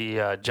trying to be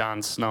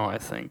Jon Snow, I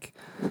think.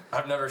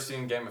 I've never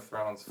seen Game of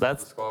Thrones.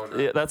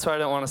 Disclosure. Yeah, that's why I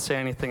didn't want to say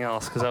anything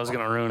else because I was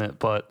going to ruin it.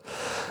 But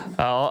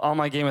all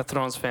my Game of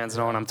Thrones fans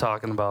know what I'm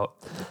talking about.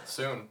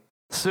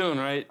 Soon,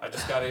 right? I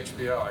just got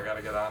HBO. I got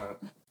to get on it.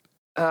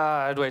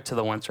 I'd wait till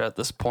the winter at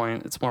this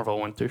point. It's more of a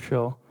winter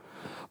show.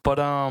 But,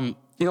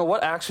 you know,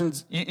 what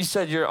actions, you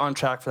said you're on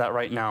track for that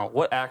right now.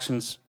 What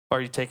actions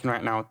are you taking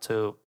right now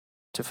to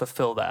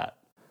fulfill that?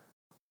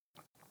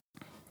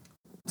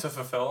 To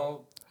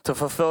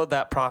fulfill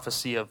that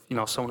prophecy of, you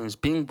know, someone who's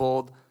being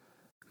bold,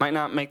 might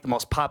not make the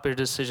most popular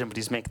decision, but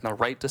he's making the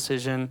right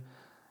decision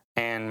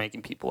and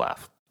making people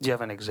laugh. Do you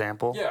have an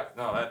example? Yeah,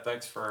 no,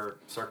 thanks for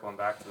circling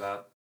back to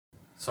that.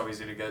 So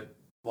easy to get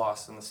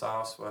lost in the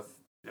sauce with,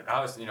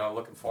 I was, you know,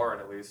 looking forward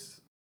at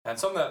least. And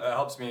something that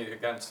helps me,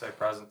 again, stay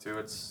present too,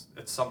 it's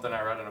something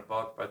I read in a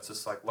book, but it's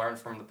just like learn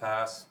from the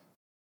past,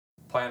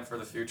 plan for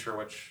the future,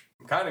 which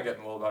I'm kind of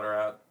getting a little better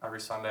at.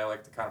 Every Sunday I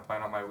like to kind of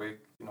plan out my week,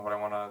 you know, what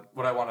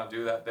I want to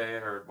do that day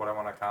or what I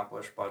want to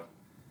accomplish, but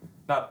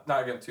not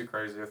getting too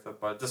crazy with it.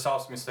 But this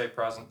helps me stay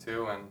present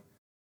too. And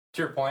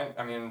to your point,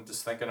 I mean,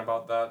 just thinking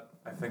about that,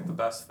 I think the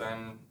best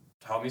thing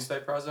to help me stay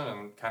present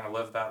and kind of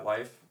live that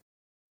life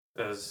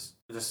is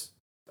just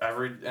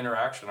every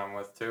interaction I'm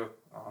with too,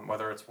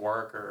 whether it's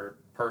work or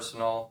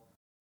personal,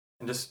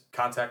 and just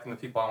contacting the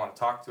people I want to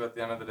talk to at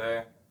the end of the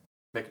day,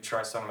 making sure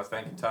I send them a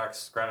thank you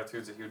text.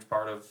 Gratitude's a huge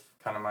part of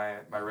kind of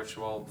my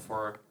ritual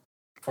before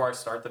I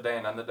start the day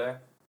and end the day.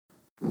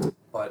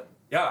 But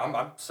yeah,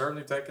 I'm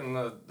certainly taking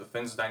the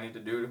things that I need to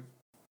do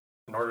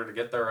in order to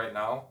get there right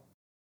now.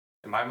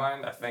 In my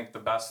mind, I think the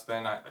best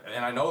thing,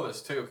 and I know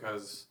this too,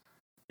 because,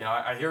 you know,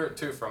 I hear it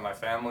too from my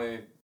family,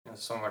 you know,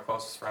 some of my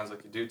closest friends,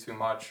 like, you do too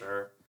much,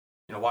 or,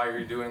 you know, why are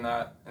you doing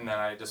that? And then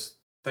I just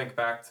think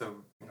back to,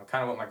 you know,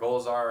 kind of what my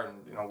goals are and,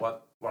 you know,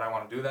 what I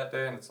want to do that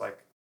day. And it's like,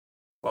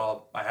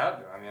 well, I had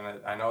to. I mean,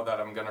 I know that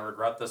I'm going to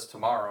regret this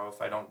tomorrow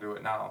if I don't do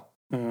it now.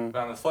 Mm-hmm. But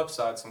on the flip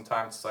side,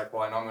 sometimes it's like,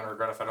 well, I know I'm going to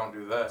regret if I don't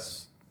do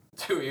this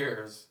 2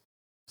 years,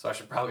 so I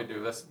should probably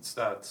do this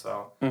instead.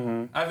 So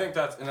I think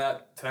that's in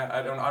that.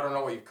 I don't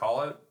know what you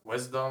call it,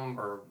 wisdom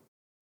or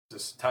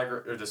just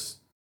integrity or just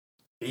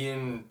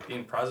being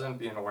present,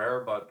 being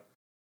aware. But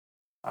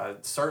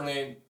it's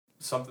certainly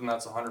something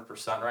that's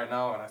 100% right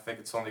now, and I think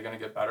it's only going to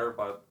get better.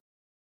 But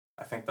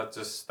I think that's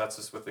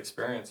just with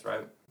experience,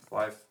 right? With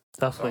life.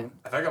 Definitely. So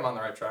I think I'm on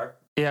the right track.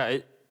 Yeah,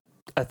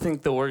 I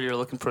think the word you're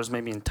looking for is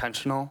maybe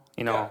intentional.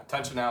 You know,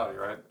 intentionality,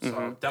 right?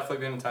 So definitely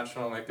being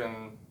intentional,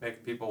 making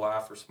people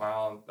laugh or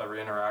smile, and every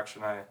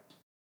interaction I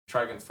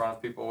try to get in front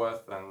of people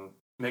with, and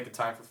making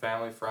time for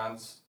family,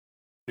 friends,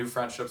 new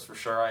friendships for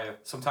sure.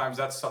 Sometimes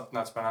that's something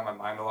that's been on my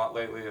mind a lot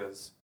lately.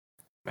 Is,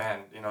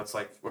 man, you know, it's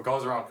like what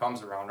goes around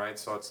comes around, right?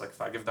 So it's like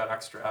if I give that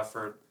extra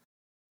effort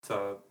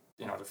to,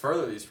 you know, to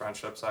further these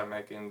friendships I'm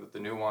making, the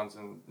new ones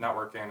and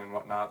networking and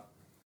whatnot,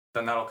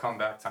 then that'll come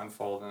back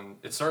tenfold, and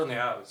it certainly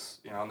has,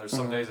 you know, and there's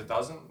some days it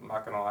doesn't, I'm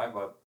not going to lie,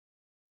 but,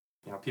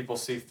 you know, people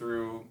see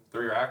through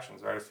your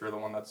actions, right? If you're the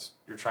one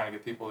you're trying to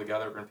get people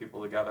together, bring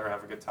people together,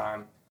 have a good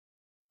time,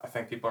 I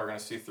think people are going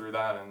to see through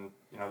that, and,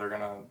 you know,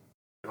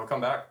 it'll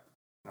come back,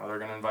 you know, they're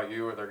going to invite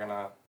you, or they're going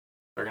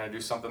to do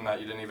something that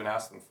you didn't even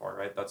ask them for,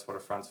 right? That's what a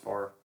friend's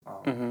for,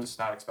 just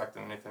not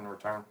expecting anything in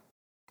return.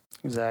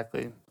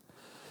 Exactly.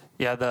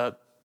 Yeah,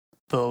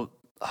 the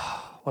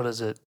what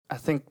is it? I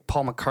think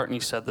Paul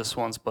McCartney said this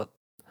once, but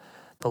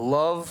the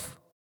love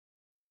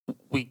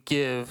we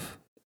give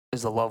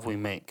is the love we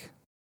make.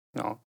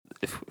 You know,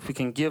 if we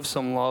can give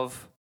some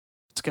love,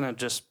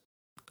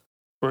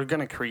 we're going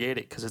to create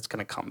it because it's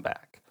going to come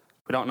back.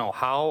 We don't know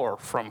how or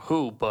from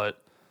who,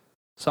 but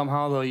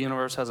somehow the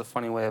universe has a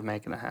funny way of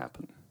making it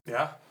happen.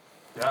 Yeah,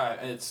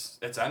 it's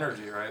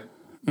energy, right?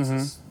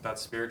 It's that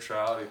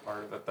spirituality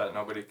part of it that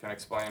nobody can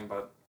explain,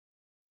 but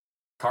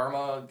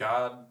karma,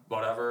 God,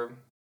 whatever,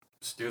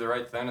 just do the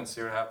right thing and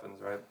see what happens,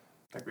 right?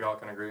 I think we all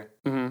can agree.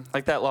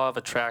 Like that law of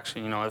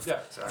attraction,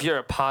 if you're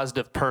a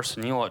positive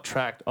person, you'll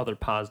attract other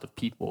positive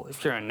people.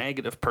 If you're a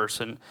negative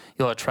person,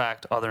 you'll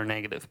attract other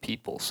negative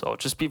people. So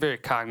just be very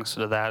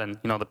cognizant of that and,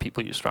 the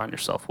people you surround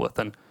yourself with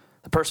and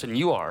the person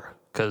you are.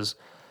 Because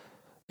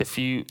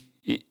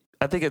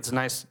I think it's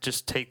nice to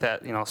just take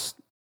that,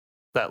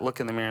 that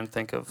look in the mirror and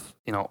think of,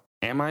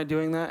 am I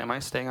doing that? Am I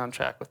staying on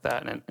track with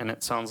that? And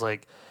it sounds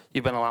like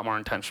you've been a lot more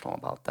intentional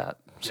about that.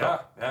 So.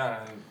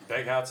 Yeah, and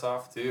big hats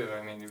off to you.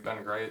 I mean, you've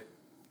been great.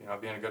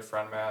 Being a good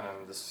friend, man,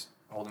 and just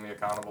holding me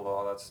accountable to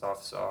all that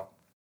stuff. So,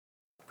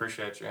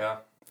 appreciate you, yeah.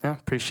 Yeah,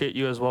 appreciate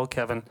you as well,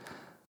 Kevin.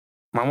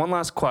 My one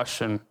last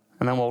question,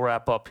 and then we'll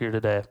wrap up here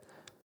today.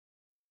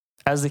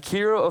 As the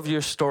hero of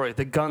your story,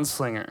 the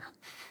gunslinger,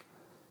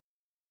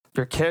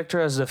 your character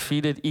has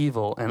defeated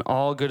evil and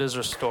all good is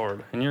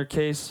restored. In your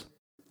case,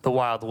 the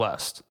Wild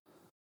West.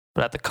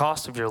 But at the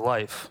cost of your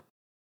life,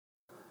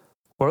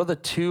 what are the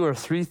 2 or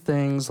 3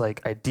 things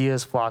like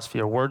ideas,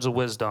 philosophy, or words of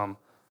wisdom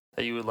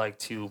that you would like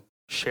to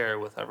share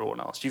with everyone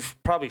else? You've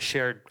probably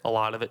shared a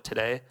lot of it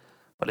today,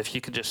 but if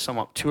you could just sum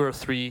up 2 or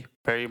 3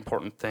 very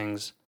important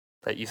things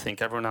that you think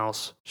everyone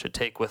else should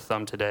take with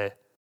them today,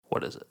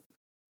 what is it?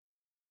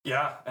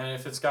 Yeah, and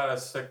if it's got to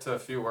stick to a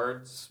few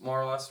words,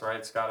 more or less,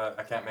 right?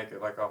 I can't make it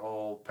like a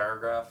whole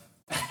paragraph.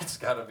 It's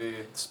got to be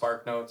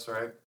spark notes,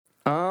 right?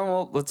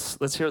 Well,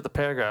 let's hear what the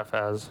paragraph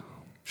has.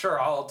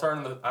 Sure, I'll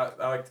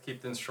I like to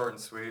keep things short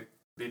and sweet,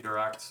 be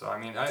direct. So,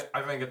 I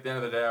think at the end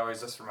of the day, I always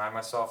just remind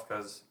myself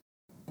because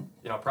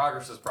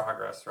progress is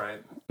progress,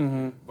 right?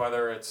 Mm-hmm.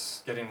 Whether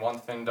it's getting one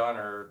thing done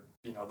or,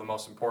 the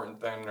most important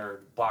thing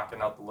or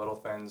blocking out the little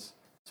things,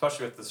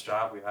 especially with this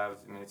job we have.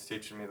 It's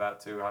teaching me that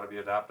too, how to be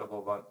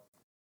adaptable. But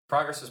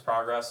progress is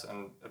progress.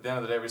 And at the end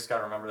of the day, we just got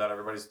to remember that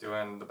everybody's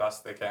doing the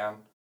best they can.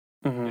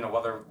 Mm-hmm.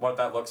 What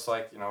that looks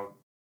like,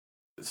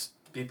 it's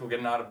people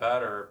getting out of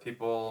bed or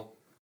people,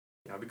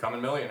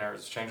 becoming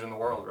millionaires, changing the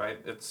world, right?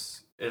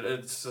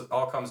 It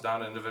all comes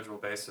down to individual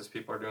basis.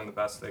 People are doing the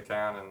best they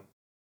can. And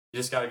you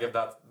just got to give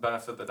that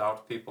benefit of the doubt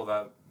to people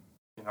that,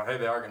 hey,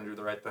 they are going to do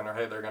the right thing, or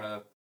hey, they're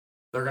gonna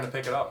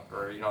pick it up,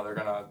 or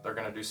they're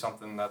gonna do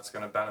something that's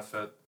gonna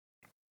benefit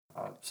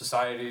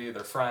society,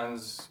 their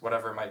friends,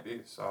 whatever it might be.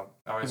 So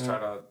I always try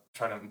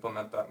to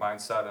implement that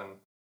mindset and.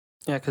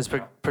 Yeah, because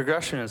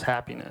progression is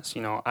happiness.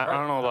 I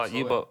don't know about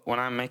you, but when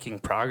I'm making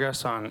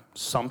progress on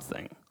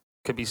something, it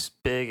could be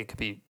big, it could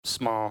be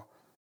small,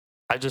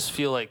 I just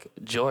feel like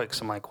joy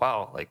because I'm like,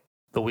 wow, like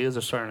the wheels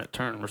are starting to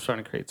turn. We're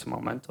starting to create some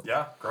momentum.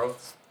 Yeah,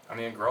 growth.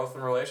 Growth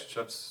in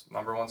relationships,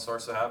 number one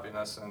source of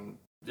happiness, and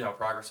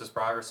progress is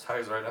progress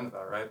ties right into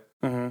that, right?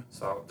 Mm-hmm.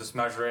 So just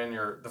measuring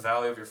the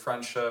value of your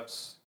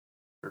friendships,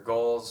 your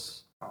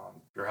goals,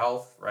 your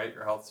health, right?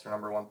 Your health's your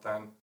number one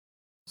thing.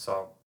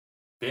 So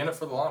be in it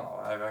for the long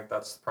haul. I think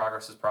that's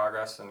progress is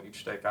progress, and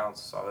each day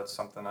counts. So that's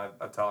something I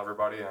tell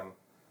everybody, and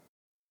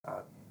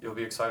you'll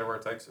be excited where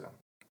it takes you.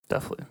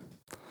 Definitely.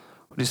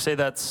 Would you say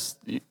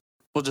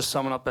we'll just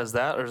sum it up as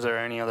that, or is there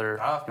any other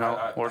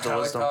words of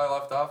wisdom? I like how I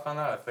left off on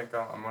that. I think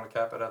I'm going to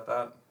cap it at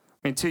that.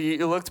 Me too.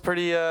 You looked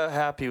pretty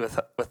happy with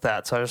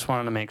that, so I just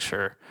wanted to make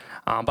sure.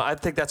 But I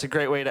think that's a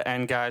great way to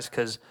end, guys,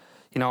 because,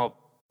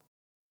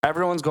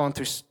 everyone's going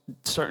through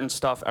certain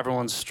stuff.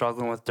 Everyone's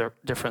struggling with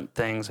different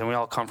things, and we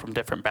all come from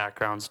different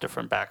backgrounds,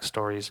 different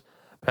backstories.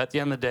 But at the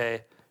end of the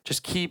day,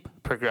 just keep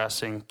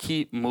progressing,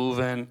 keep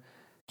moving,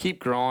 keep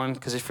growing,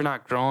 because if you're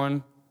not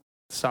growing,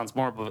 it sounds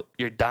more, but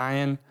you're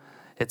dying.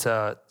 It's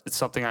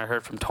something I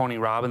heard from Tony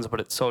Robbins,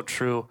 but it's so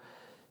true.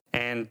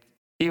 And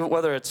even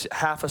whether it's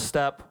half a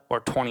step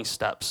or 20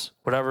 steps,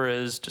 whatever it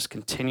is, just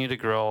continue to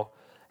grow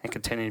and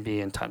continue to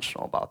be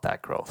intentional about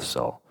that growth.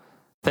 So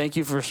thank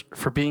you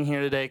for being here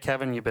today,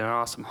 Kevin. You've been an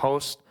awesome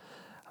host.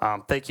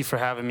 Thank you for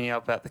having me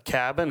up at the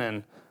cabin,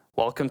 and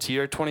welcome to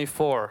year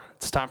 24.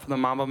 It's time for the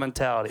Mamba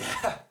mentality.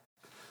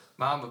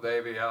 Mamba,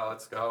 baby. Yeah,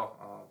 let's go.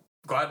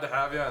 Glad to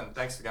have you, and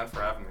thanks again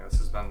for having me. This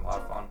has been a lot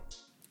of fun.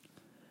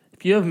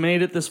 If you have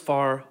made it this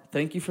far,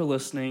 thank you for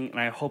listening, and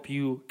I hope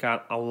you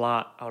got a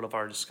lot out of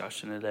our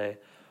discussion today.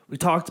 We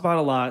talked about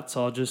a lot,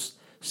 so I'll just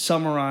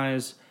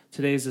summarize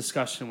today's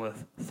discussion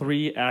with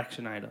 3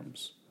 action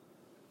items.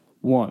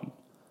 1.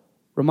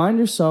 Remind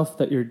yourself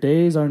that your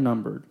days are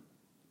numbered,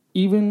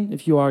 even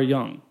if you are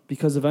young,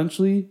 because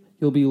eventually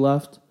you'll be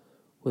left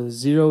with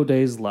 0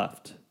 days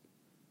left.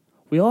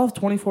 We all have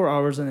 24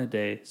 hours in a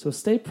day, so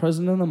stay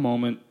present in the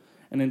moment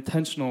and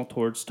intentional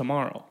towards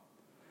tomorrow.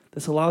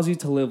 This allows you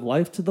to live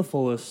life to the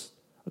fullest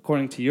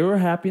according to your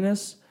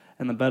happiness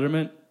and the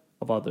betterment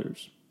of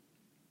others.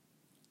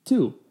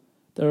 2.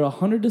 There are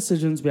 100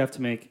 decisions we have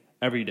to make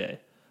every day,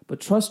 but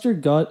trust your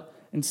gut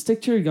and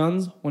stick to your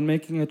guns when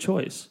making a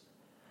choice.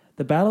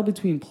 The battle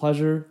between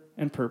pleasure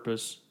and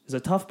purpose is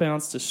a tough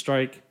balance to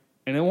strike,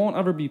 and it won't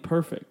ever be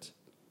perfect.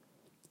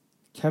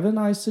 Kevin and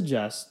I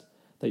suggest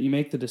that you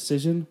make the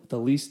decision with the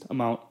least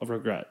amount of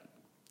regret.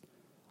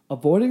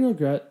 Avoiding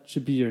regret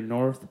should be your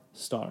North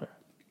Star.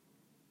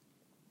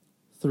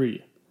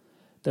 3.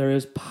 There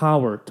is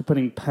power to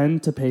putting pen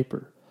to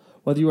paper.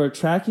 whether you are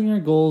tracking your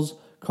goals,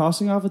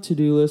 crossing off a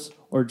to-do list,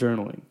 or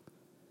journaling.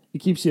 It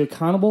keeps you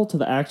accountable to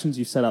the actions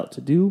you set out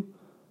to do,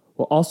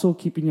 while also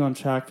keeping you on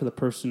track for the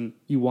person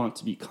you want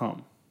to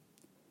become.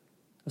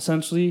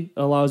 Essentially, it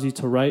allows you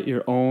to write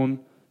your own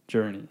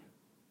journey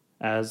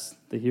as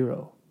the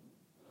hero.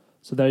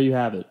 So there you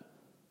have it.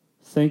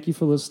 Thank you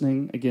for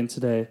listening again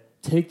today.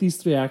 Take these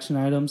 3 action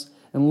items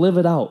and live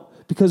it out.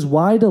 Because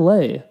why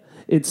delay?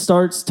 It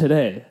starts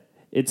today.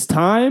 It's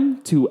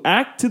time to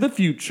act to the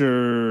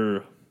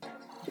future.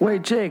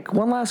 Wait, Jake,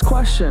 one last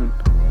question.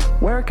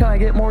 Where can I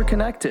get more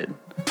connected?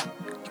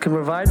 You can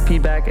provide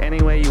feedback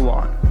any way you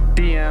want.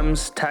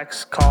 DMs,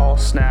 text, call,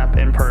 snap,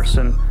 in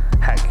person.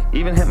 Heck,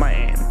 even hit my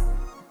aim.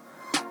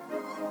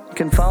 You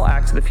can follow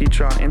Act to the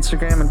Future on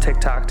Instagram and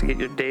TikTok to get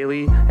your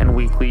daily and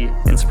weekly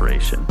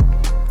inspiration.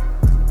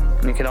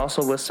 And you can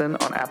also listen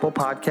on Apple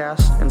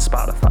Podcasts and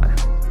Spotify.